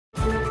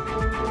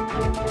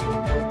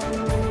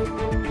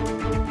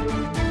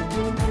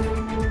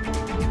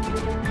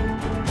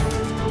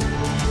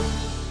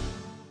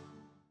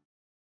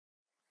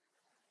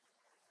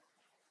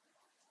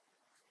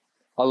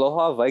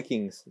Aloha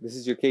Vikings, this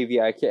is your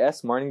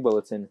KVIKS Morning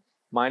Bulletin.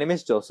 My name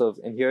is Joseph,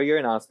 and here are your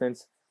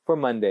announcements for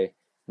Monday,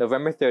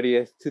 November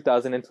 30th,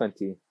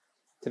 2020.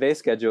 Today's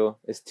schedule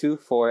is 2,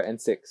 4,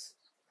 and 6.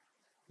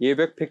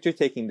 Yearbook Picture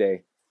Taking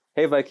Day.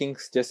 Hey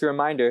Vikings, just a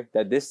reminder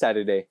that this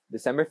Saturday,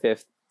 December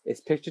 5th, is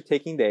Picture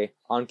Taking Day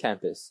on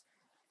campus.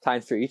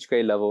 Times for each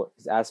grade level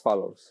is as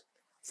follows.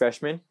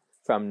 Freshmen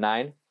from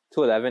 9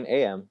 to 11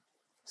 a.m.,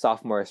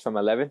 sophomores from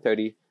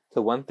 11:30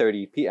 to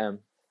 1:30 p.m.,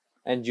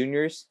 and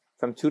juniors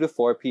from 2 to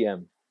 4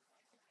 p.m.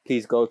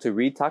 Please go to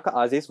Read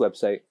Taka'aze's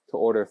website to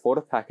order photo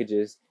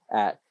packages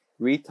at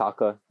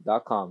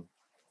readtaka.com.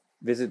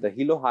 Visit the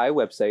Hilo-Waiakea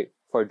website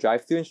for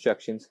drive-thru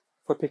instructions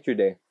for Picture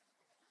Day.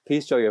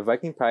 Please show your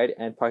Viking pride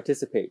and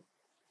participate.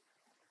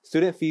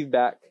 Student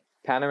Feedback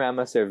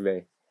Panorama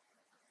Survey.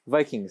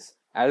 Vikings,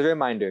 as a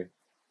reminder,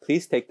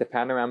 please take the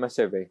Panorama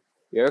Survey.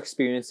 Your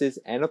experiences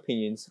and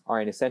opinions are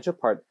an essential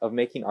part of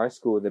making our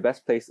school the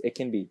best place it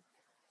can be.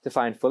 To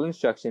find full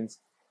instructions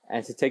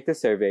and to take the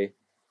survey,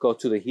 go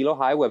to the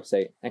Hilo-Waiakea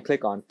website and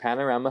click on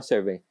Panorama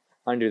Survey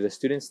under the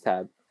Students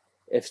tab.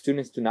 If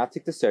students do not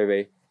take the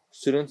survey,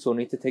 students will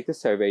need to take the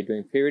survey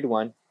during Period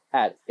 1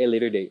 at a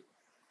later date.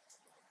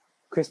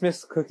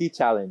 Christmas Cookie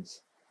Challenge.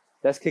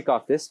 Let's kick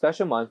off this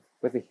special month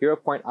with a Hero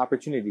Point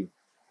opportunity,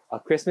 a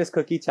Christmas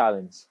Cookie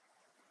Challenge.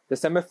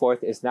 December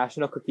 4th is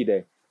National Cookie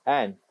Day,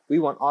 and we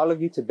want all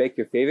of you to bake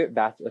your favorite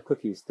batch of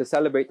cookies to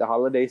celebrate the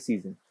holiday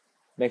season.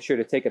 Make sure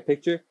to take a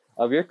picture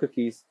of your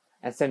cookies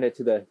and send it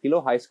to the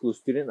Hilo High School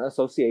Student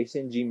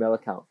Association Gmail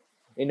account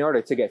in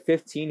order to get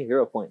 15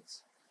 Hero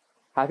Points.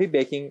 Happy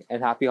baking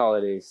and happy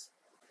holidays.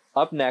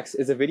 Up next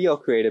is a video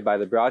created by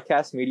the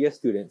broadcast media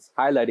students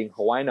highlighting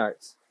Hawaiian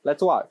arts.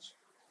 Let's watch.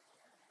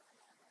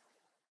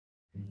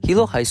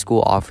 Hilo High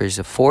School offers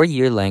a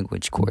 4-year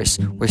language course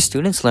where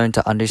students learn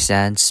to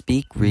understand,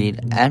 speak, read,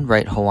 and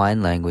write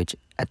Hawaiian language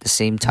at the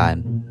same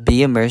time,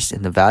 be immersed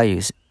in the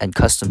values and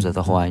customs of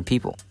the Hawaiian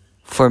people.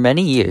 For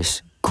many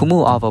years,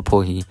 Kumu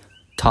Avapohi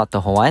taught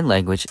the Hawaiian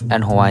language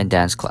and Hawaiian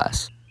dance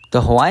class.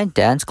 The Hawaiian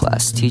dance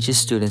class teaches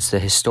students the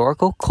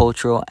historical,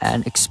 cultural,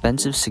 and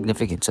expensive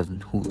significance of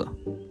hula.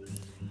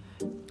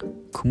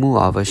 Kumu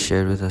Ava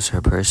shared with us her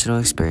personal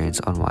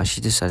experience on why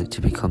she decided to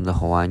become the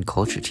Hawaiian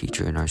culture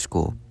teacher in our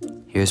school.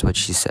 Here's what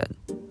she said.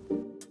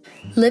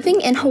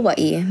 Living in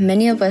Hawaii,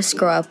 many of us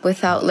grow up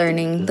without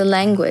learning the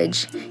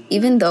language,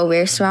 even though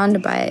we're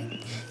surrounded by it.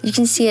 You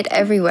can see it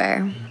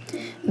everywhere.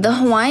 The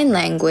Hawaiian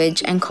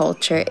language and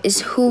culture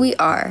is who we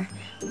are,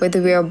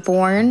 whether we are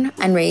born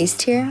and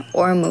raised here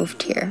or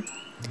moved here.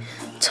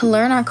 To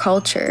learn our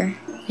culture,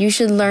 you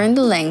should learn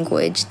the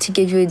language to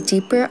give you a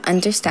deeper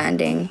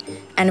understanding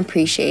and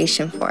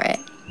appreciation for it.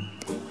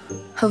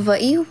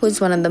 Hawaii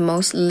was one of the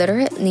most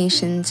literate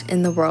nations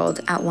in the world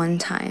at one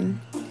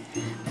time.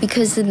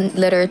 Because the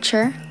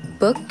literature,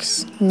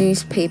 books,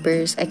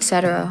 newspapers,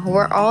 etc.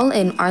 were all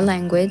in our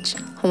language,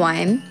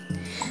 Hawaiian,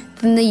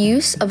 then the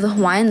use of the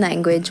Hawaiian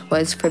language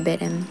was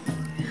forbidden.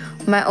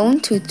 My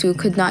own tutu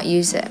could not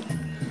use it.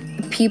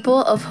 The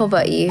people of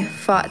Hawaii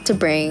fought to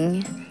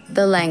bring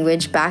the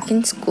language back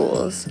in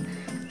schools,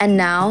 and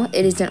now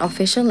it is an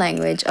official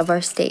language of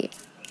our state.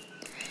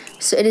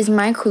 So it is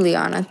my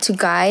kuleana to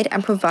guide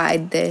and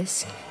provide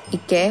this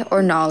ike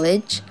or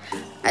knowledge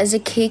as a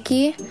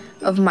keiki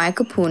of my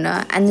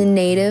kupuna and the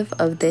native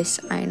of this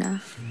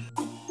aina.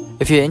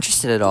 If you're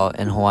interested at all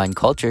in Hawaiian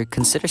culture,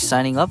 consider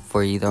signing up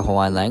for either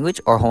Hawaiian language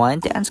or Hawaiian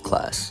dance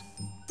class.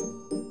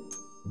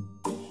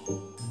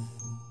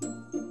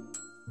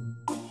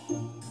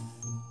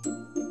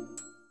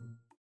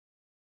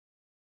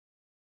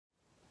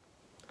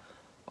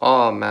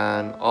 Oh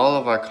man, all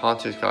of our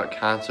concerts got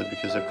cancelled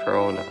because of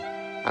Corona.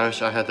 I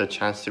wish I had the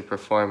chance to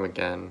perform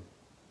again.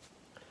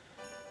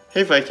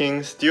 Hey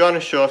Vikings, do you want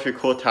to show off your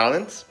cool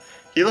talents?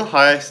 Hilo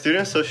High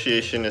Student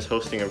Association is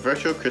hosting a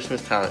virtual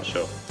Christmas talent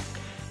show.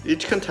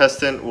 Each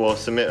contestant will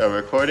submit a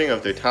recording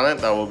of their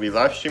talent that will be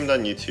live streamed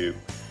on YouTube.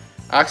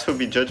 Acts will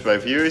be judged by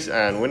viewers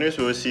and winners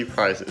will receive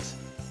prizes.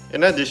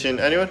 In addition,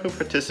 anyone who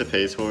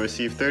participates will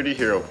receive 30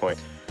 Hero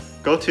Points.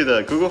 Go to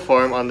the Google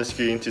form on the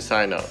screen to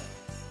sign up.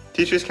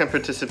 Teachers can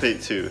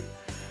participate too.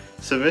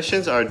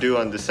 Submissions are due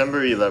on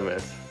December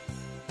 11th.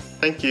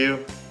 Thank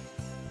you.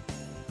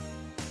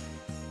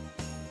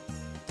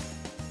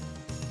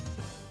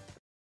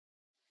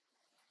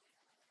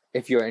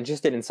 If you are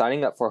interested in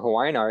signing up for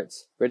Hawaiian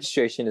Arts,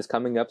 registration is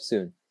coming up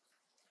soon.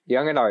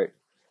 Young at Art.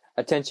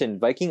 Attention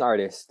Viking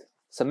artists.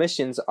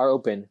 Submissions are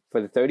open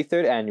for the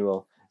 33rd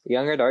Annual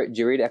Young at Art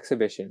Juried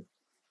Exhibition.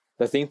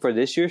 The theme for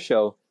this year's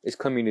show is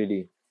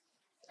Community.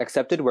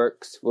 Accepted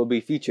works will be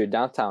featured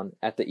downtown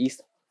at the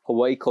East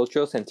Hawaii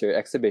Cultural Center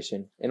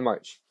exhibition in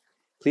March.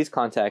 Please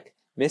contact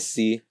Ms.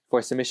 Z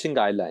for submission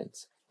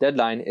guidelines.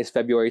 Deadline is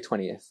February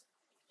 20th.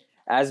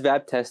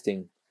 ASVAB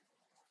testing.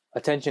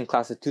 Attention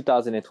class of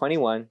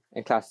 2021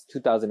 and class of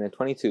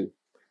 2022.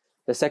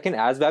 The second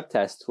ASVAB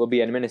test will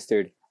be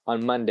administered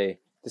on Monday,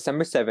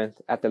 December 7th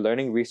at the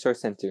Learning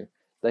Resource Center,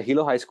 the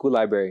Hilo High School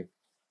Library.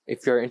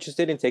 If you are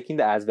interested in taking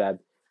the ASVAB,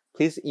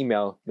 please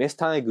email Ms.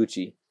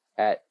 Taniguchi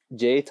at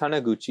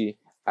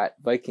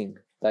jtanaguchi@viking.com.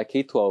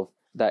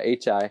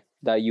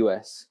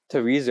 www.k12.hi.us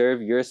to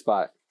reserve your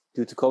spot.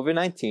 Due to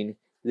COVID-19,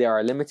 there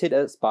are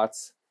limited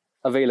spots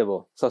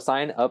available, so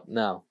sign up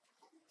now.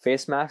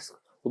 Face masks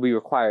will be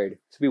required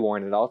to be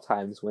worn at all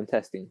times when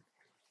testing.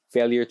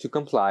 Failure to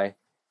comply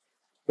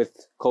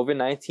with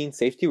COVID-19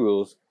 safety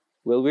rules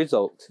will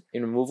result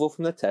in removal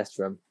from the test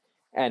room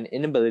and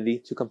inability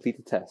to complete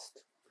the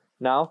test.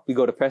 Now we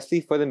go to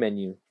Presley for the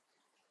menu.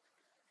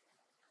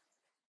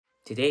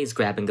 Today's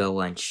grab-and-go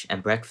lunch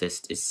and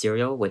breakfast is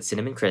cereal with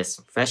cinnamon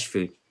crisp, fresh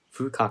fruit,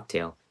 fruit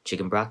cocktail,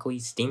 chicken broccoli,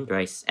 steamed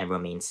rice, and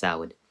romaine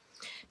salad.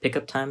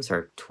 Pickup times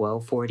are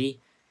 12:40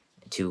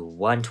 to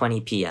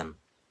 1:20 p.m.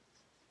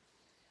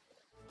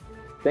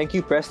 Thank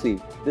you, Presley.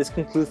 This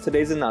concludes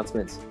today's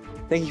announcements.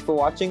 Thank you for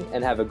watching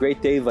and have a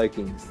great day,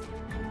 Vikings.